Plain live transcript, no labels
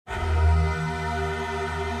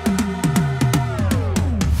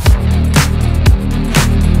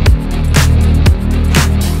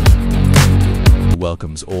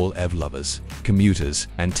welcomes all EV lovers, commuters,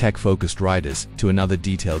 and tech-focused riders to another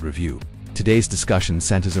detailed review. Today's discussion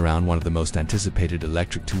centers around one of the most anticipated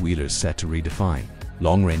electric two-wheelers set to redefine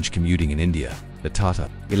long-range commuting in India, the Tata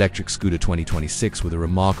Electric Scooter 2026 with a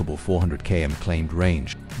remarkable 400 km claimed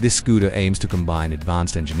range. This scooter aims to combine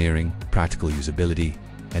advanced engineering, practical usability,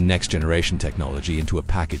 and next-generation technology into a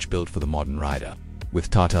package built for the modern rider. With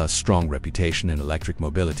Tata's strong reputation in electric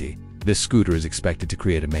mobility, this scooter is expected to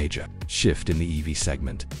create a major shift in the EV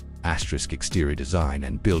segment. Exterior design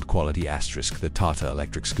and build quality. The Tata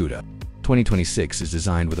Electric Scooter 2026 is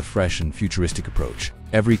designed with a fresh and futuristic approach.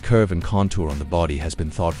 Every curve and contour on the body has been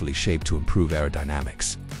thoughtfully shaped to improve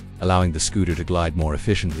aerodynamics, allowing the scooter to glide more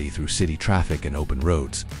efficiently through city traffic and open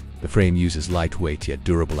roads. The frame uses lightweight yet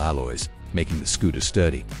durable alloys, making the scooter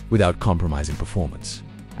sturdy without compromising performance.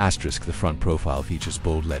 The front profile features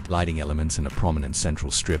bold LED lighting elements and a prominent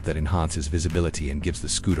central strip that enhances visibility and gives the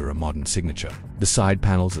scooter a modern signature. The side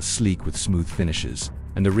panels are sleek with smooth finishes,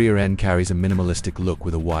 and the rear end carries a minimalistic look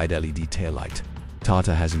with a wide LED taillight.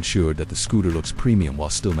 Tata has ensured that the scooter looks premium while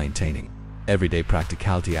still maintaining everyday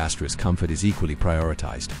practicality. Comfort is equally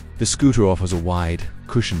prioritized. The scooter offers a wide,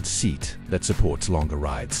 cushioned seat that supports longer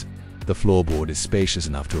rides. The floorboard is spacious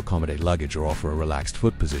enough to accommodate luggage or offer a relaxed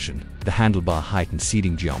foot position. The handlebar height and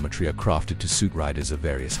seating geometry are crafted to suit riders of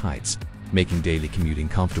various heights, making daily commuting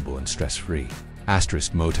comfortable and stress-free.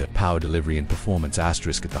 Motor, power delivery and performance. At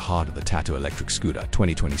the heart of the Tata Electric Scooter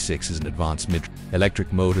 2026 is an advanced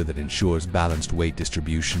mid-electric motor that ensures balanced weight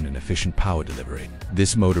distribution and efficient power delivery.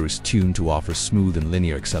 This motor is tuned to offer smooth and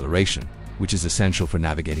linear acceleration, which is essential for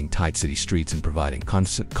navigating tight city streets and providing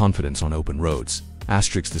constant confidence on open roads.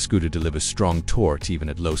 The scooter delivers strong torque even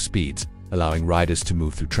at low speeds, allowing riders to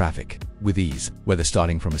move through traffic with ease. Whether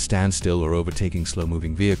starting from a standstill or overtaking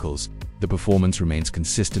slow-moving vehicles, the performance remains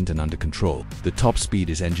consistent and under control. The top speed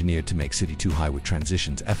is engineered to make city-to-highway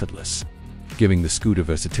transitions effortless, giving the scooter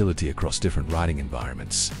versatility across different riding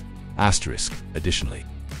environments. Additionally,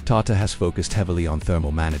 Tata has focused heavily on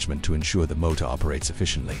thermal management to ensure the motor operates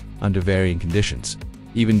efficiently under varying conditions.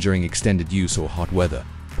 Even during extended use or hot weather,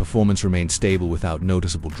 performance remains stable without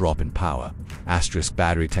noticeable drop in power.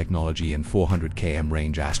 Battery technology and 400 km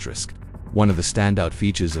range. One of the standout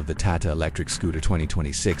features of the Tata Electric Scooter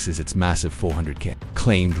 2026 is its massive 400 km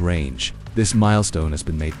claimed range. This milestone has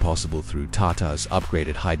been made possible through Tata's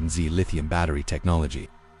upgraded Hydrogen lithium battery technology.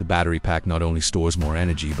 The battery pack not only stores more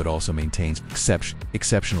energy but also maintains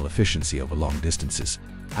exceptional efficiency over long distances.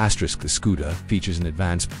 The scooter features an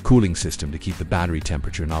advanced cooling system to keep the battery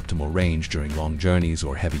temperature in optimal range during long journeys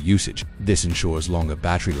or heavy usage. This ensures longer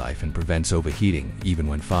battery life and prevents overheating even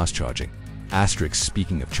when fast charging.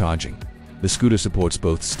 Speaking of charging, the scooter supports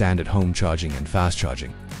both standard home charging and fast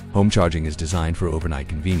charging. Home charging is designed for overnight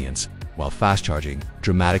convenience, while fast charging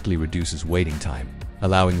dramatically reduces waiting time,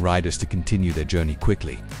 allowing riders to continue their journey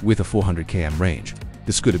quickly. With a 400 km range,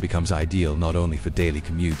 the scooter becomes ideal not only for daily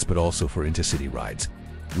commutes but also for intercity rides,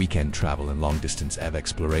 weekend travel and long-distance EV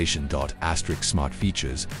exploration. Smart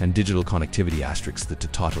features and digital connectivity. The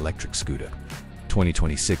Tata Electric Scooter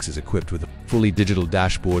 2026 is equipped with a fully digital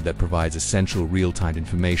dashboard that provides essential real-time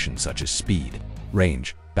information such as speed,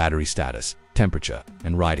 range, battery status, temperature,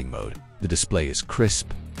 and riding mode. The display is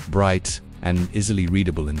crisp, bright, and easily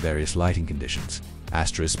readable in various lighting conditions.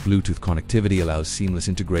 Bluetooth connectivity allows seamless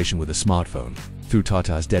integration with a smartphone. Through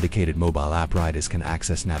Tata's dedicated mobile app, riders can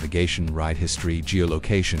access navigation, ride history,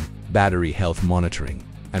 geolocation, battery health monitoring,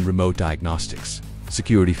 and remote diagnostics.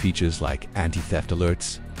 Security features like anti-theft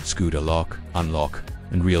alerts, scooter lock, unlock,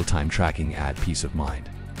 and real-time tracking add peace of mind.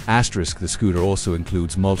 The scooter also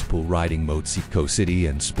includes multiple riding modes, Eco City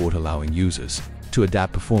and Sport, allowing users to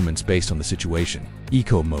adapt performance based on the situation.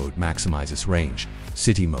 Eco mode maximizes range,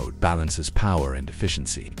 City mode balances power and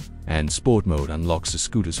efficiency, and Sport mode unlocks the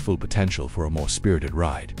scooter's full potential for a more spirited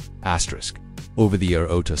ride. Over-the-air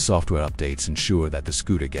OTA software updates ensure that the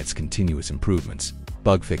scooter gets continuous improvements,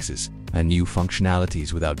 bug fixes, and new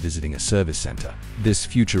functionalities without visiting a service center. This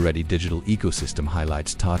future-ready digital ecosystem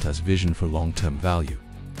highlights Tata's vision for long-term value.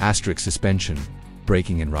 Suspension,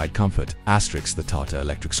 braking and ride comfort. The Tata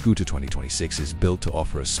Electric Scooter 2026 is built to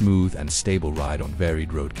offer a smooth and stable ride on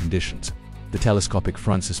varied road conditions. The telescopic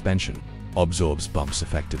front suspension absorbs bumps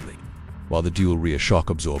effectively, while the dual rear shock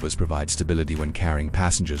absorbers provide stability when carrying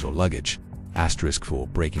passengers or luggage. For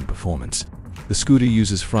braking performance, the scooter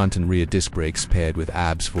uses front and rear disc brakes paired with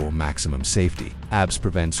ABS for maximum safety. ABS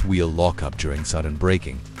prevents wheel lockup during sudden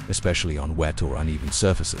braking, especially on wet or uneven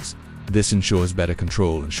surfaces. This ensures better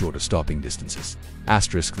control and shorter stopping distances.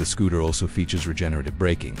 The scooter also features regenerative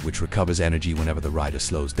braking, which recovers energy whenever the rider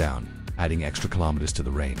slows down, adding extra kilometers to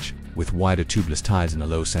the range. With wider tubeless tires and a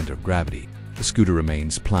low center of gravity, The scooter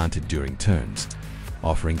remains planted during turns,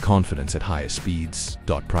 offering confidence at higher speeds.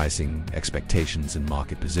 Pricing, expectations, and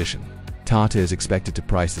market position. Tata is expected to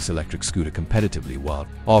price this electric scooter competitively while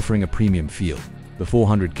offering a premium feel. The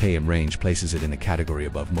 400 km range places it in a category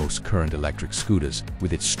above most current electric scooters,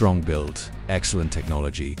 with its strong build, excellent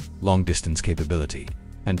technology, long-distance capability,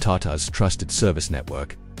 and Tata's trusted service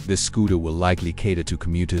network. This scooter will likely cater to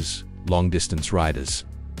commuters, long-distance riders,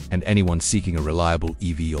 and anyone seeking a reliable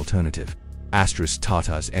EV alternative.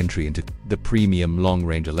 Tata's entry into the premium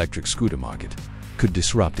long-range electric scooter market could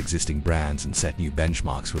disrupt existing brands and set new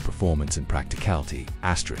benchmarks for performance and practicality.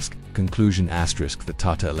 Conclusion. The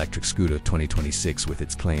Tata Electric Scooter 2026, with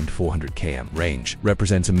its claimed 400 km range,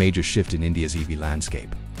 represents a major shift in India's EV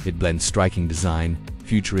landscape. It blends striking design,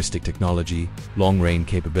 futuristic technology, long-range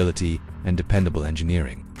capability, and dependable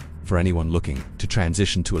engineering. For anyone looking to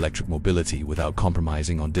transition to electric mobility without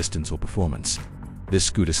compromising on distance or performance, this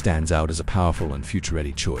scooter stands out as a powerful and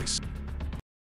future-ready choice.